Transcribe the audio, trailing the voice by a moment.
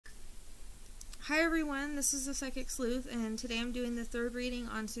Hi everyone, this is the Psychic Sleuth, and today I'm doing the third reading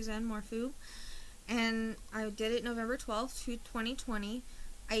on Suzanne Morphew, and I did it November 12th, 2020.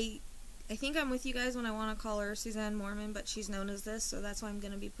 I think I'm with you guys when I want to call her Suzanne Mormon, but she's known as this, so that's why I'm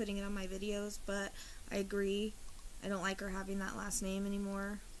going to be putting it on my videos, but I agree, I don't like her having that last name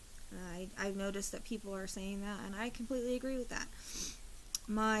anymore. I've noticed that people are saying that, and I completely agree with that.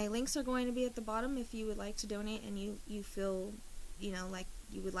 My links are going to be at the bottom if you would like to donate and you feel, like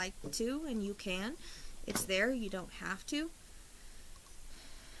you would like to, and you can. It's there, you don't have to.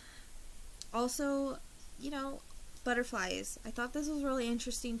 Also, butterflies. I thought this was really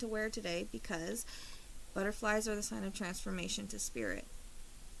interesting to wear today because butterflies are the sign of transformation to spirit.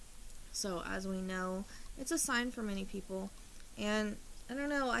 So as we know, it's a sign for many people, and I don't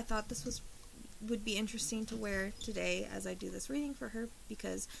know, I thought this would be interesting to wear today as I do this reading for her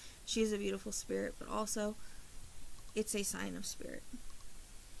because she is a beautiful spirit, but also it's a sign of spirit.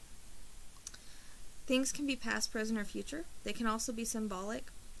 Things can be past, present, or future. They can also be symbolic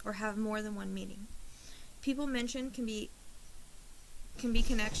or have more than one meaning. People mentioned can be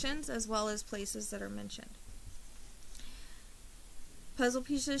connections as well as places that are mentioned. Puzzle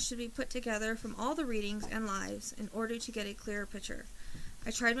pieces should be put together from all the readings and lives in order to get a clearer picture.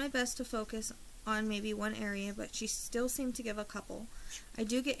 I tried my best to focus on maybe one area, but she still seemed to give a couple. I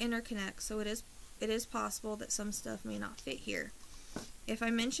do get interconnects, so it is possible that some stuff may not fit here. If I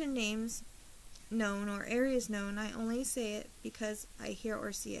mention names known or areas known, I only say it because I hear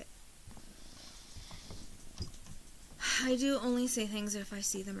or see it. I do only say things if I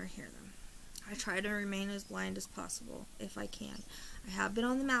see them or hear them. I try to remain as blind as possible if I can. I have been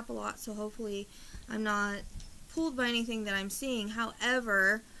on the map a lot, so hopefully I'm not pulled by anything that I'm seeing.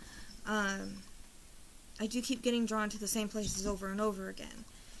 However, I do keep getting drawn to the same places over and over again.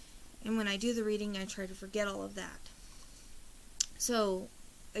 And when I do the reading, I try to forget all of that. So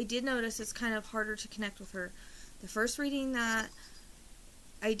I did notice it's kind of harder to connect with her. The first reading that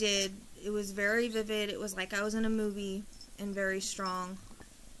I did, it was very vivid. It was like I was in a movie and very strong.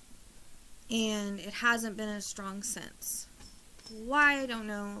 And it hasn't been as strong since. Why, I don't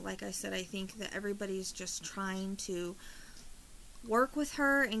know. Like I said, I think that everybody's just trying to work with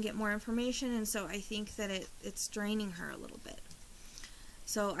her and get more information, and so I think that it's draining her a little bit.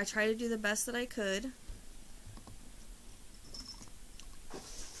 So I try to do the best that I could.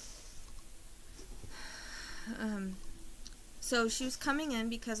 So she was coming in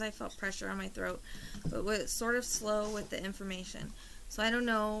because I felt pressure on my throat, but was sort of slow with the information. So I don't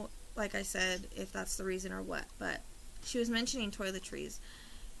know, like I said, if that's the reason or what, but she was mentioning toiletries.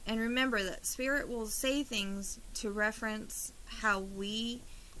 And remember that spirit will say things to reference how we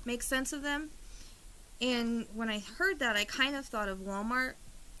make sense of them. And when I heard that, I kind of thought of Walmart.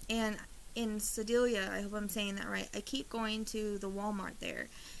 And in Sedalia, I hope I'm saying that right, I keep going to the Walmart there.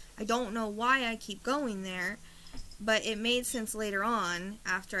 I don't know why I keep going there, but it made sense later on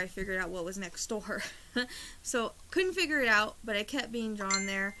after I figured out what was next door. So, couldn't figure it out, but I kept being drawn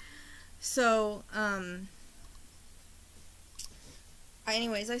there. So,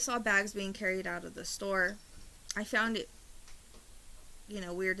 anyways, I saw bags being carried out of the store. I found it,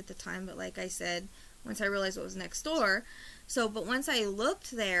 weird at the time, but like I said, once I realized what was next door. So, but once I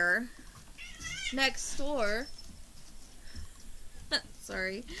looked there, next door,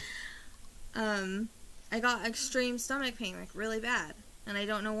 sorry, I got extreme stomach pain, like really bad, and I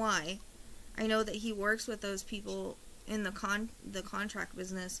don't know why. I know that he works with those people in the contract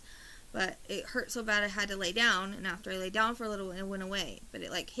business, but it hurt so bad I had to lay down, and after I lay down for a little, it went away. But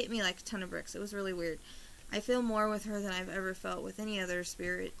it hit me like a ton of bricks. It was really weird. I feel more with her than I've ever felt with any other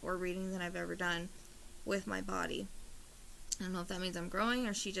spirit or reading that I've ever done with my body. I don't know if that means I'm growing,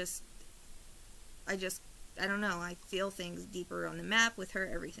 or I don't know. I feel things deeper on the map with her,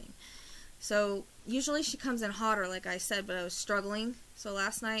 everything. So usually she comes in hotter, like I said, but I was struggling. So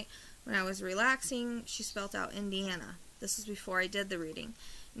last night when I was relaxing, she spelled out Indiana. This is before I did the reading.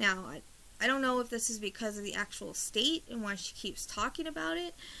 Now, I don't know if this is because of the actual state and why she keeps talking about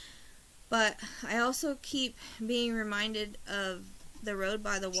it, but I also keep being reminded of the road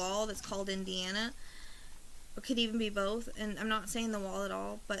by the wall that's called Indiana. It could even be both, and I'm not saying the wall at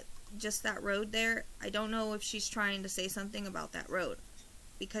all, but just that road there. I don't know if she's trying to say something about that road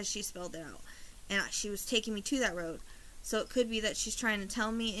because she spelled it out, and she was taking me to that road. So it could be that she's trying to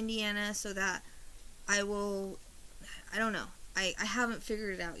tell me Indiana so that I don't know. I haven't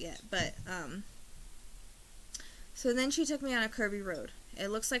figured it out yet, but, so then she took me on a curvy road. It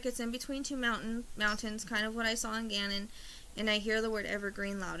looks like it's in between two mountains, kind of what I saw in Gannon, and I hear the word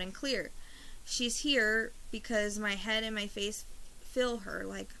evergreen loud and clear. She's here because my head and my face feel her,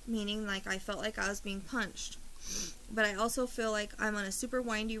 meaning I felt like I was being punched. But I also feel like I'm on a super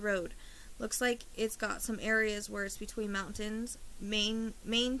windy road, Looks like it's got some areas where it's between mountains, main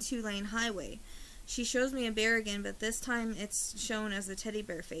 2-lane highway. She shows me a bear again, but this time it's shown as a teddy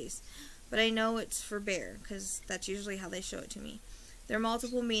bear face. But I know it's for bear, because that's usually how they show it to me. There are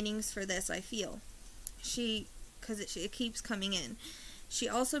multiple meanings for this, I feel. Because it keeps coming in. She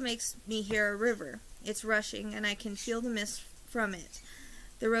also makes me hear a river. It's rushing, and I can feel the mist from it.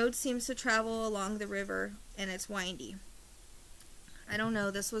 The road seems to travel along the river, and it's windy. I don't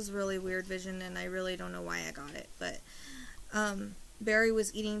know, this was really weird vision, and I really don't know why I got it, but Barry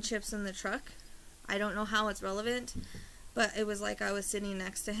was eating chips in the truck. I don't know how it's relevant, but it was like I was sitting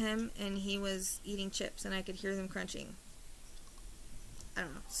next to him, and he was eating chips, and I could hear them crunching. I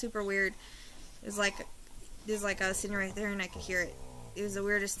don't know, super weird. It was like I was sitting right there, and I could hear it. It was the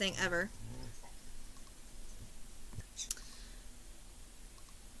weirdest thing ever.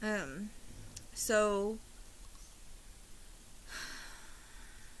 So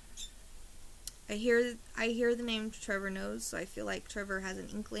I hear the name Trevor knows, so I feel like Trevor has an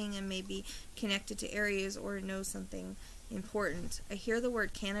inkling and maybe connected to areas or knows something important. I hear the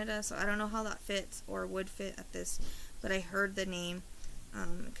word Canada, so I don't know how that fits or would fit at this, but I heard the name.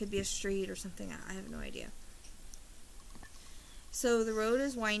 It could be a street or something. I have no idea. So the road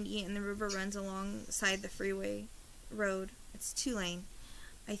is windy and the river runs alongside the freeway road. It's 2-lane,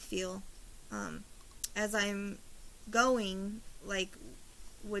 I feel. As I'm going, like,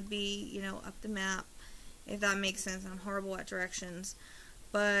 would be, you know, up the map, if that makes sense. I'm horrible at directions.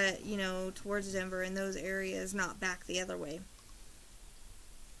 But, you know, towards Denver and those areas, not back the other way.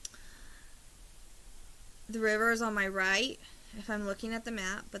 The river is on my right, if I'm looking at the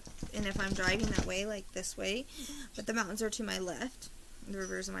map, and if I'm driving that way, like this way, but the mountains are to my left, the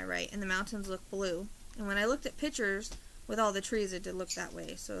river is on my right, and the mountains look blue. And when I looked at pictures with all the trees, it did look that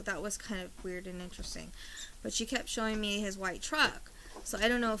way, so that was kind of weird and interesting. But she kept showing me his white truck, so I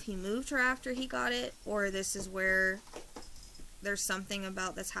don't know if he moved her after he got it, or this is where there's something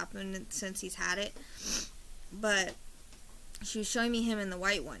about that's happened since he's had it. But she was showing me him in the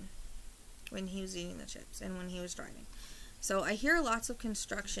white one when he was eating the chips and when he was driving. So I hear lots of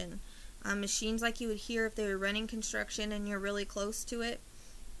construction. Machines like you would hear if they were running construction and you're really close to it.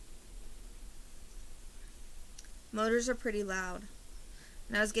 Motors are pretty loud.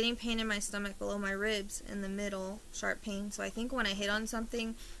 And I was getting pain in my stomach below my ribs in the middle, sharp pain. So I think when I hit on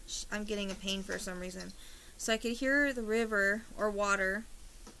something, I'm getting a pain for some reason. So I could hear the river or water,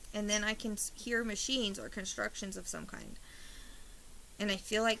 and then I can hear machines or constructions of some kind. And I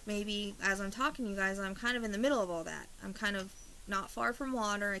feel like maybe as I'm talking to you guys, I'm kind of in the middle of all that. I'm kind of not far from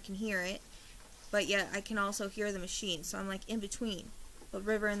water, I can hear it, but yet I can also hear the machines. So I'm like in between the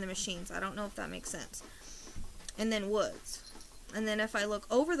river and the machines. I don't know if that makes sense. And then woods. And then if I look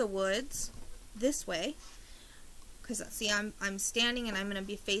over the woods this way, because see, I'm standing and I'm going to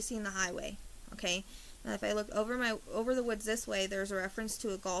be facing the highway, okay? Now if I look over the woods this way, there's a reference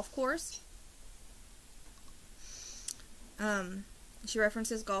to a golf course. She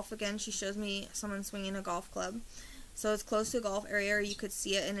references golf again. She shows me someone swinging a golf club. So it's close to a golf area. You could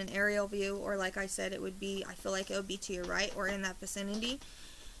see it in an aerial view, or like I said, it would be, I feel like it would be to your right or in that vicinity.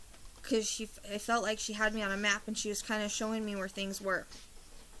 Because it felt like she had me on a map and she was kind of showing me where things were.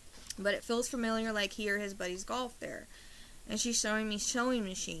 But it feels familiar, like he or his buddies golf there. And she's showing me showing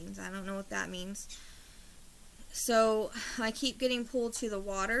machines. I don't know what that means. So I keep getting pulled to the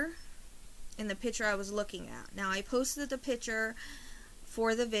water in the picture I was looking at. Now I posted the picture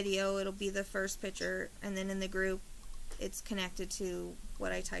for the video. It'll be the first picture, and then in the group it's connected to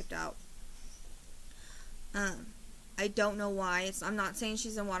what I typed out. I don't know why. I'm not saying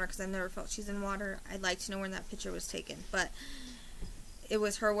she's in water because I've never felt she's in water. I'd like to know when that picture was taken, but it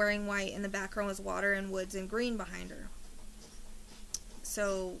was her wearing white and the background was water and woods and green behind her.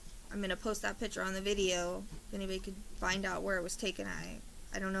 So I'm going to post that picture on the video if anybody could find out where it was taken.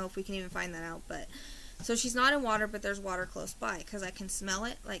 I don't know if we can even find that out, but so she's not in water, but there's water close by because I can smell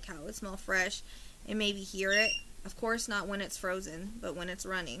it, like how it would smell fresh, and maybe hear it. Of course not when it's frozen, but when it's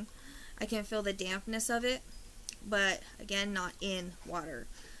running. I can feel the dampness of it, but again, not in water.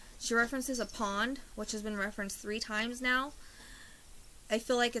 She references a pond, which has been referenced 3 times now. I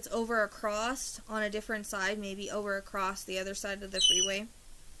feel like it's over across on a different side, maybe over across the other side of the freeway.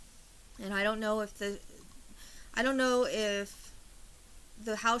 And I don't know if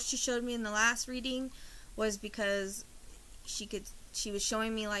the house she showed me in the last reading was because she was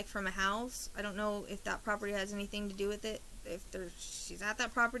showing me like from a house. I don't know if that property has anything to do with it, if she's at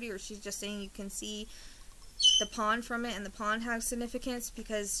that property, or she's just saying you can see the pond from it and the pond has significance,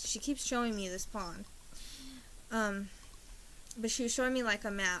 because she keeps showing me this pond. But she was showing me like a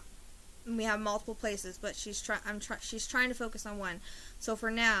map. We have multiple places, but she's trying to focus on one. So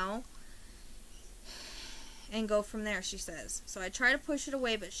for now, and go from there, she says. So I try to push it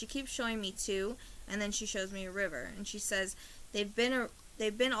away, but she keeps showing me 2, and then she shows me a river, and she says they've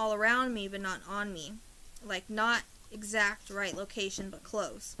been all around me, but not on me. Like, not exact right location, but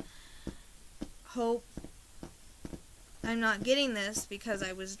close. Hope I'm not getting this because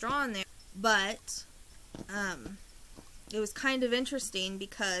I was drawn there, but it was kind of interesting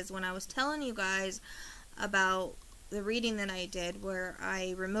because when I was telling you guys about the reading that I did where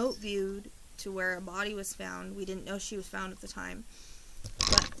I remote viewed to where a body was found, we didn't know she was found at the time,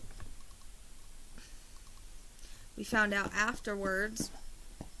 but we found out afterwards.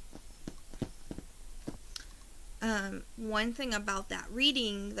 One thing about that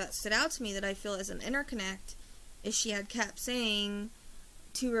reading that stood out to me that I feel is an interconnect is she had kept saying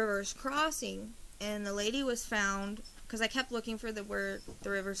 2 rivers crossing, and the lady was found, because I kept looking for where the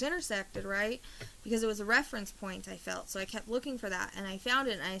rivers intersected, right? Because it was a reference point, I felt. So I kept looking for that, and I found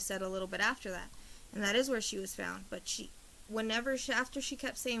it, and I said a little bit after that. And that is where she was found. But after she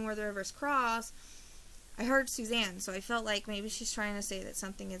kept saying where the rivers cross, I heard Suzanne. So I felt like maybe she's trying to say that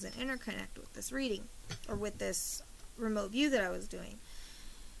something is an interconnect with this reading, or with this remote view that I was doing.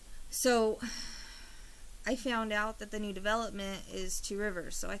 So I found out that the new development is 2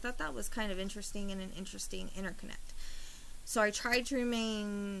 rivers. So I thought that was kind of interesting and an interesting interconnect. So I tried to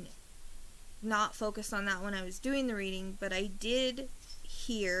remain not focused on that when I was doing the reading, but I did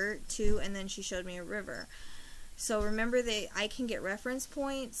hear 2, and then she showed me a river. So remember that I can get reference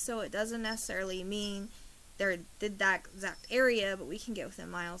points, so it doesn't necessarily mean they're that exact area, but we can get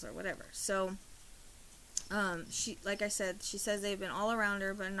within miles or whatever. So she, like I said, she says they've been all around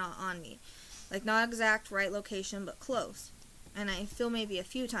her, but not on me. Like, not exact right location, but close. And I feel maybe a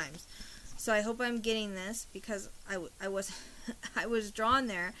few times. So I hope I'm getting this, because I was I was drawn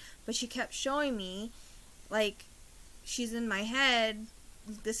there, but she kept showing me, like, she's in my head,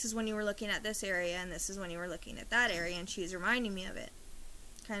 this is when you were looking at this area, and this is when you were looking at that area, and she's reminding me of it.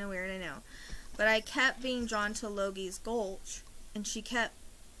 Kind of weird, I know. But I kept being drawn to Logie's Gulch, and she kept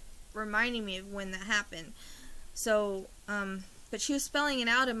reminding me of when that happened. So, but she was spelling it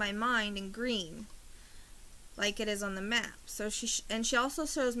out in my mind in green, like it is on the map. So she also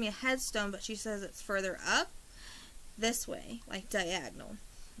shows me a headstone, but she says it's further up, this way, like diagonal.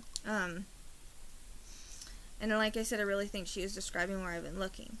 And then, like I said, I really think she was describing where I've been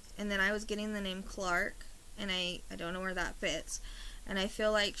looking. And then I was getting the name Clark, and I don't know where that fits. And I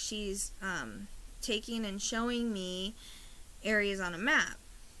feel like she's taking and showing me areas on a map.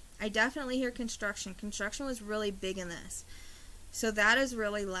 I definitely hear construction. Construction was really big in this. So that is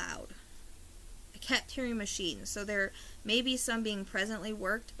really loud. I kept hearing machines. So there may be some being presently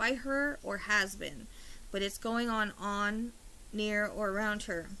worked by her or has been. But it's going on, near, or around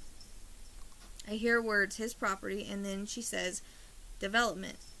her. I hear words, his property, and then she says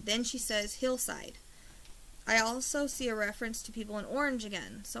development. Then she says hillside. I also see a reference to people in orange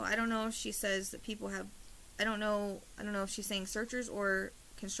again. So I don't know if she says that people have, I don't know if she's saying searchers or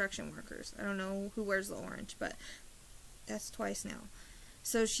construction workers. I don't know who wears the orange, but that's twice now.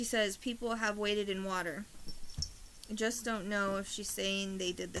 So she says people have waded in water. I just don't know if she's saying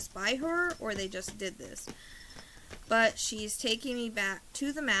they did this by her or they just did this. But she's taking me back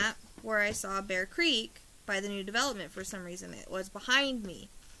to the map where I saw Bear Creek by the new development for some reason. It was behind me.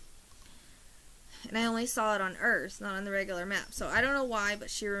 And I only saw it on Earth, not on the regular map. So I don't know why, but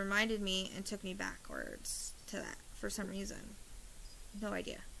she reminded me and took me backwards to that for some reason. No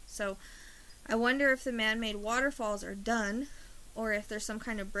idea. So I wonder if the man-made waterfalls are done, or if there's some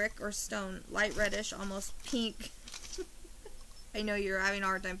kind of brick or stone, light reddish, almost pink. I know you're having a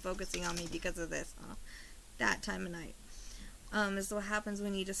hard time focusing on me because of this, huh? That time of night. Is what happens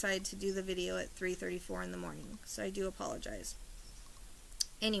when you decide to do the video at 3:34 in the morning. So I do apologize.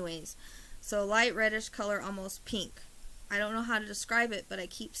 Anyways, so light reddish color, almost pink. I don't know how to describe it, but I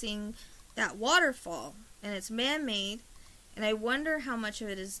keep seeing that waterfall, and it's man-made, and I wonder how much of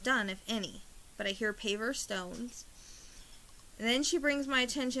it is done, if any. But I hear paver stones. And then she brings my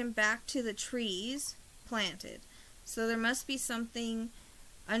attention back to the trees planted. So there must be something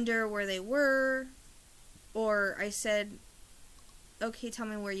under where they were, or I said, okay, tell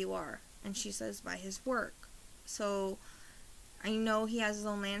me where you are. And she says, by his work. So I know he has his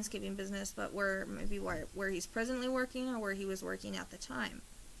own landscaping business, but maybe where he's presently working or where he was working at the time.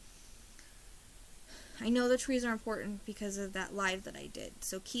 I know the trees are important because of that live that I did,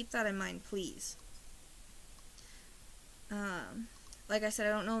 so keep that in mind, please. Like I said, I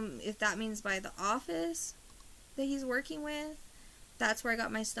don't know if that means by the office that he's working with. That's where I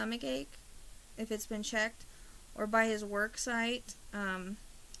got my stomach ache, if it's been checked, or by his work site.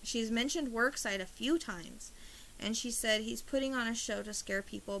 She's mentioned work site a few times, and she said he's putting on a show to scare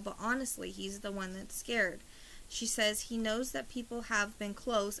people, but honestly, he's the one that's scared. She says he knows that people have been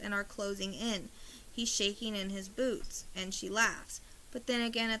close and are closing in. He's shaking in his boots, and she laughs. But then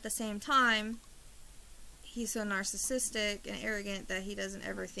again, at the same time, he's so narcissistic and arrogant that he doesn't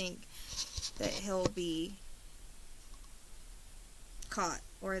ever think that he'll be caught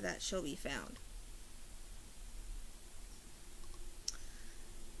or that she'll be found.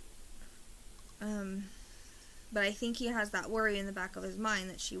 But I think he has that worry in the back of his mind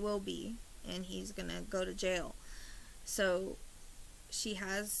that she will be, and he's gonna go to jail. So she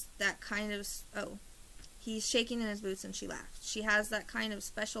has that kind of, he's shaking in his boots and she laughed. She has that kind of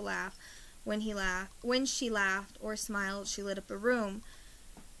special laugh. When she laughed or smiled, she lit up a room.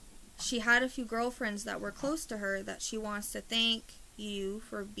 She had a few girlfriends that were close to her that she wants to thank you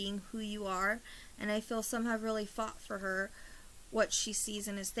for being who you are, and I feel some have really fought for her, what she sees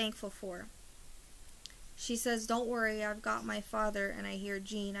and is thankful for. She says, don't worry, I've got my father, and I hear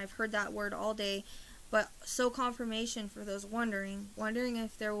Gene. I've heard that word all day, but so confirmation for those wondering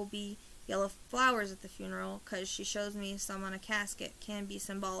if there will be yellow flowers at the funeral, because she shows me some on a casket, can be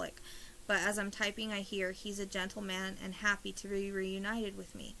symbolic. But as I'm typing, I hear he's a gentleman and happy to be reunited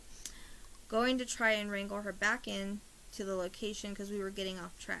with me. Going to try and wrangle her back in to the location because we were getting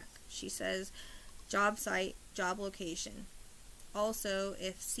off track. She says, job site, job location. Also,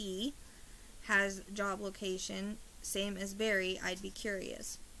 if C has job location, same as Barry, I'd be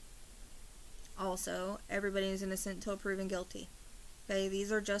curious. Also, everybody is innocent until proven guilty. Okay,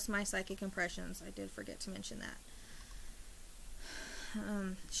 these are just my psychic impressions. I did forget to mention that.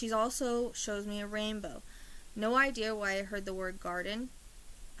 She's also shows me a rainbow. No idea why I heard the word garden.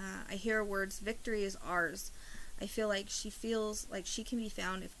 I hear words, victory is ours. I feel like she feels like she can be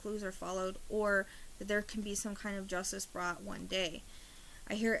found if clues are followed, or that there can be some kind of justice brought one day.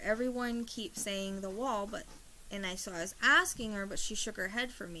 I hear everyone keep saying the wall, and I was asking her, but she shook her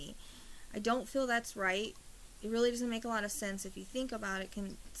head for me. I don't feel that's right. It really doesn't make a lot of sense if you think about it,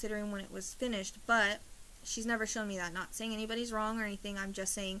 considering when it was finished, but she's never shown me that. Not saying anybody's wrong or anything. I'm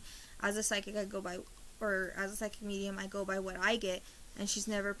just saying, as a psychic, I go by, or as a psychic medium, I go by what I get, and she's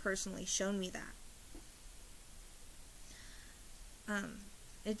never personally shown me that.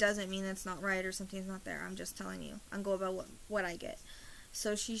 It doesn't mean it's not right or something's not there. I'm just telling you. I'm going by what I get.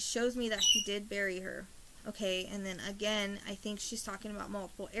 So she shows me that he did bury her. Okay, and then again, I think she's talking about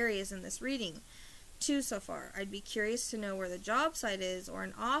multiple areas in this reading. 2 so far. I'd be curious to know where the job site is, or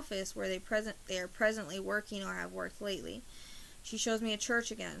an office where they are presently working or have worked lately. She shows me a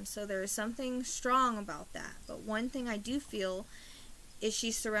church again, so there is something strong about that. But one thing I do feel is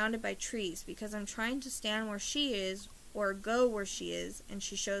she's surrounded by trees, because I'm trying to stand where she is or go where she is, and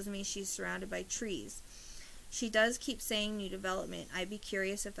she shows me she's surrounded by trees. She does keep saying new development. I'd be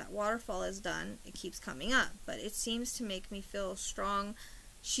curious if that waterfall is done. It keeps coming up, but it seems to make me feel strong.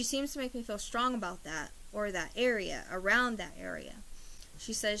 She seems to make me feel strong about that, or that area, around that area.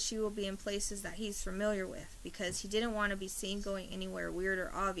 She says she will be in places that he's familiar with, because he didn't want to be seen going anywhere weird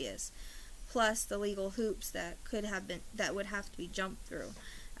or obvious. Plus the legal hoops that would have to be jumped through.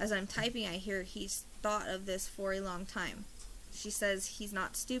 As I'm typing, I hear he's thought of this for a long time. She says he's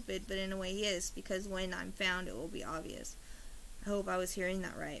not stupid, but in a way he is, because when I'm found, it will be obvious. I hope I was hearing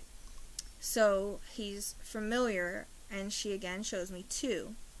that right. So he's familiar, and she again shows me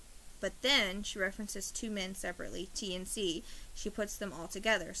 2. But then she references 2 men separately, T and C. She puts them all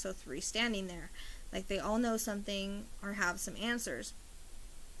together, so 3 standing there, like they all know something or have some answers.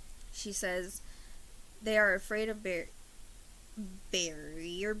 She says they are afraid of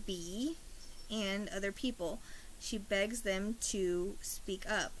Barry or B and other people. She begs them to speak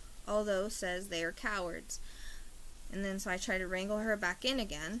up, although says they are cowards. And then so I try to wrangle her back in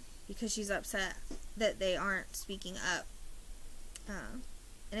again, because she's upset that they aren't speaking up.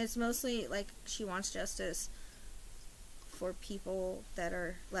 And it's mostly like she wants justice for people that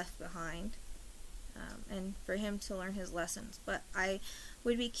are left behind, and for him to learn his lessons. But I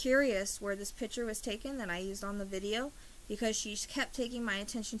would be curious where this picture was taken that I used on the video, because she kept taking my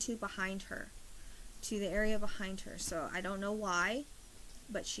attention to behind her, to the area behind her. So I don't know why,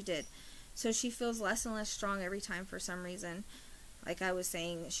 but she did. So she feels less and less strong every time for some reason. Like I was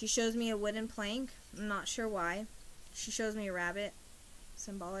saying, she shows me a wooden plank. I'm not sure why. She shows me a rabbit,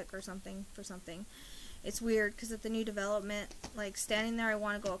 symbolic or something, for something. It's weird, because at the new development, like standing there, I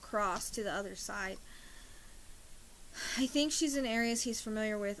want to go across to the other side. I think she's in areas he's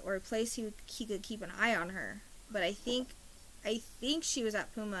familiar with, or a place he could keep an eye on her. But I think she was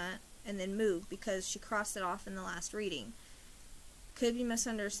at Puma and then moved, because she crossed it off in the last reading. Could be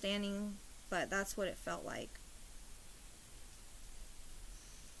misunderstanding, but that's what it felt like.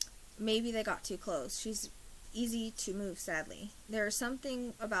 Maybe they got too close. She's easy to move, sadly. There is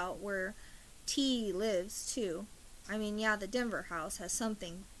something about where T lives too. I mean, yeah, the Denver house has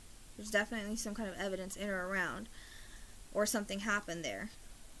something. There's definitely some kind of evidence in or around, or something happened there.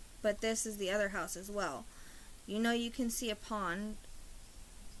 But this is the other house as well. You know, you can see a pond.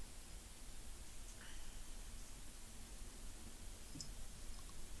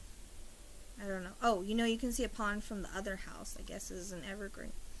 I don't know. Oh, you know, you can see a pond from the other house. I guess is an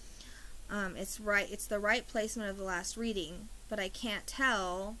evergreen. It's the right placement of the last reading, but I can't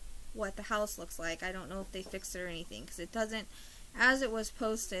tell what the house looks like. I don't know if they fixed it or anything, because it doesn't, as it was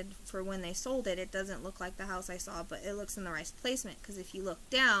posted for when they sold it, it doesn't look like the house I saw, but it looks in the right placement, because if you look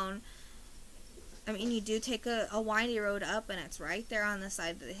down, I mean, you do take a windy road up, and it's right there on the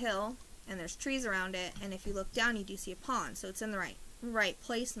side of the hill, and there's trees around it, and if you look down, you do see a pond, so it's in the right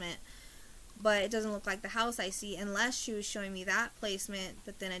placement, but it doesn't look like the house I see, unless she was showing me that placement,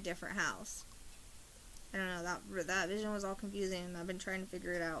 but then a different house. I don't know, that vision was all confusing, and I've been trying to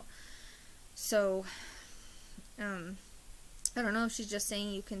figure it out. So, I don't know if she's just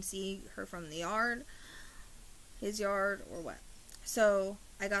saying you can see her from the yard, his yard, or what. So,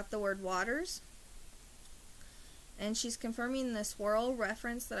 I got the word waters, and she's confirming the swirl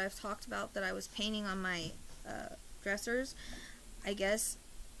reference that I've talked about that I was painting on my dressers. I guess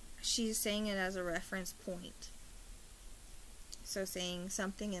she's saying it as a reference point. So, saying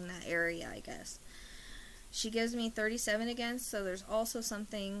something in that area, I guess. She gives me 37 again, so there's also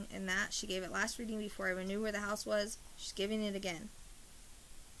something in that. She gave it last reading before I even knew where the house was. She's giving it again.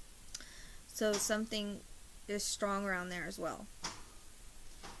 So something is strong around there as well.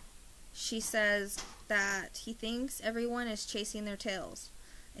 She says that he thinks everyone is chasing their tails.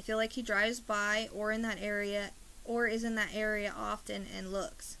 I feel like he drives by or in that area, or is in that area often and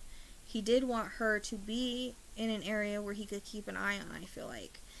looks. He did want her to be in an area where he could keep an eye on, I feel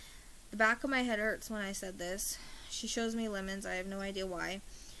like. The back of my head hurts when I said this. She shows me lemons. I have no idea why.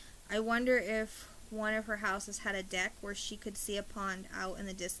 I wonder if one of her houses had a deck where she could see a pond out in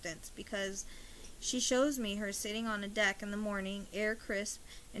the distance, because she shows me her sitting on a deck in the morning, air crisp,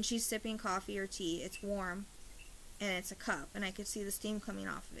 and she's sipping coffee or tea. It's warm, and it's a cup, and I could see the steam coming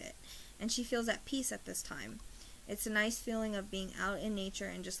off of it. And she feels at peace at this time. It's a nice feeling of being out in nature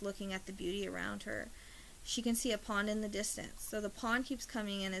and just looking at the beauty around her. She can see a pond in the distance, so the pond keeps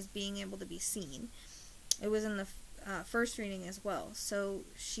coming in as being able to be seen. It was in the first reading as well. So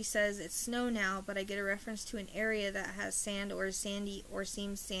she says it's snow now, but I get a reference to an area that has sand or is sandy or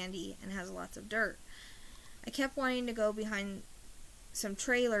seems sandy and has lots of dirt. I kept wanting to go behind some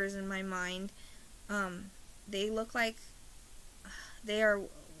trailers in my mind. They look like they are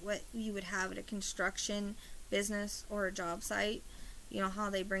what you would have at a construction business or a job site. You know how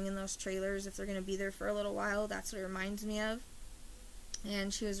they bring in those trailers if they're going to be there for a little while? That's what it reminds me of.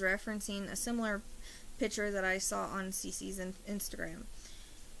 And she was referencing a similar picture that I saw on Cece's Instagram.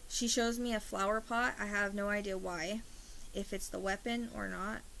 She shows me a flower pot. I have no idea why, if it's the weapon or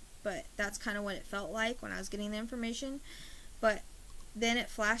not, but that's kind of what it felt like when I was getting the information. But then it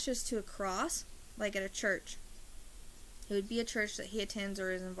flashes to a cross, like at a church. It would be a church that he attends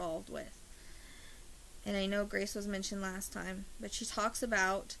or is involved with. And I know grace was mentioned last time, but she talks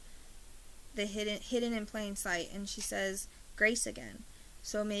about the hidden in plain sight, and she says grace again.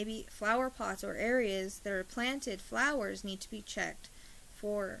 So maybe flower pots or areas that are planted flowers need to be checked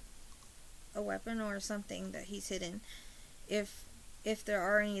for a weapon or something that he's hidden, if there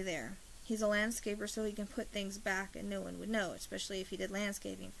are any there. He's a landscaper, so he can put things back and no one would know, especially if he did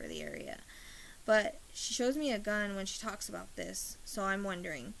landscaping for the area. But she shows me a gun when she talks about this, so I'm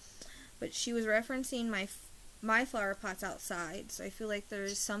wondering. But she was referencing my flower pots outside, so I feel like there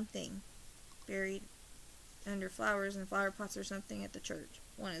is something buried under flowers and flower pots or something at the church,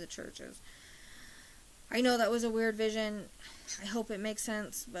 one of the churches. I know that was a weird vision. I hope it makes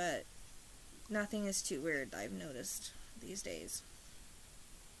sense, but nothing is too weird, I've noticed these days.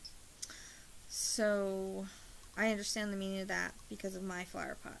 So I understand the meaning of that because of my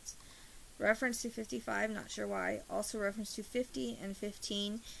flower pots. Reference to 55, not sure why. Also reference to 50 and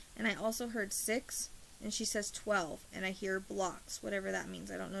 15. And I also heard 6, and she says 12. And I hear blocks, whatever that means.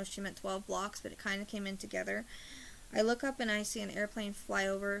 I don't know if she meant 12 blocks, but it kind of came in together. I look up and I see an airplane fly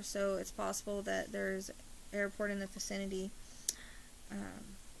over, so it's possible that there's an airport in the vicinity.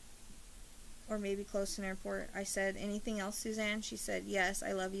 Or maybe close to an airport. I said, anything else, Suzanne? She said, yes,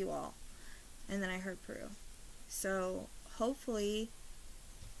 I love you all. And then I heard Peru. So hopefully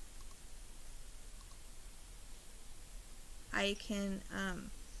I can,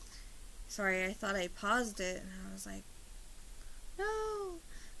 sorry, I thought I paused it, and I was like,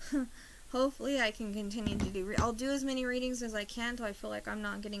 no. Hopefully I can continue to do, I'll do as many readings as I can until I feel like I'm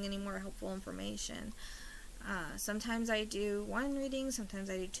not getting any more helpful information. Sometimes I do 1 reading, sometimes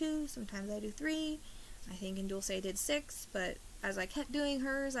I do 2, sometimes I do 3. I think in Dulce I did 6, but as I kept doing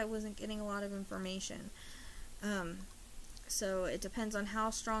hers, I wasn't getting a lot of information. So it depends on how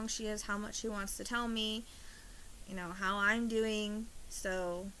strong she is, how much she wants to tell me, you know, how I'm doing.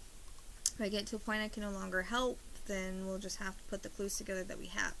 So if I get to a point I can no longer help, then we'll just have to put the clues together that we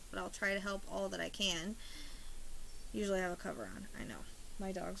have. But I'll try to help all that I can. Usually I have a cover on. I know.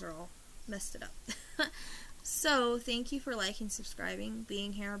 My dogs are all messed it up. So, thank you for liking, subscribing,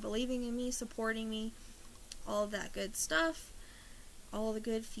 being here, believing in me, supporting me, all of that good stuff, all the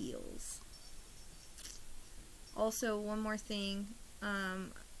good feels. Also, one more thing,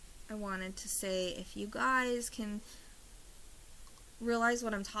 I wanted to say, if you guys can realize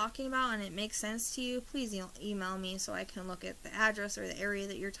what I'm talking about and it makes sense to you, please email me so I can look at the address or the area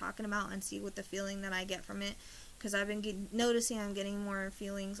that you're talking about and see what the feeling that I get from it, because I've been noticing I'm getting more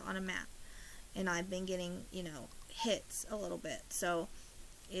feelings on a map. And I've been getting, you know, hits a little bit. So,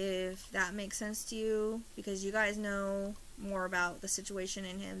 if that makes sense to you, because you guys know more about the situation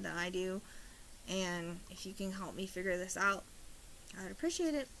in him than I do, and if you can help me figure this out, I'd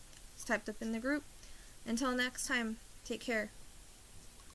appreciate it. It's typed up in the group. Until next time, take care.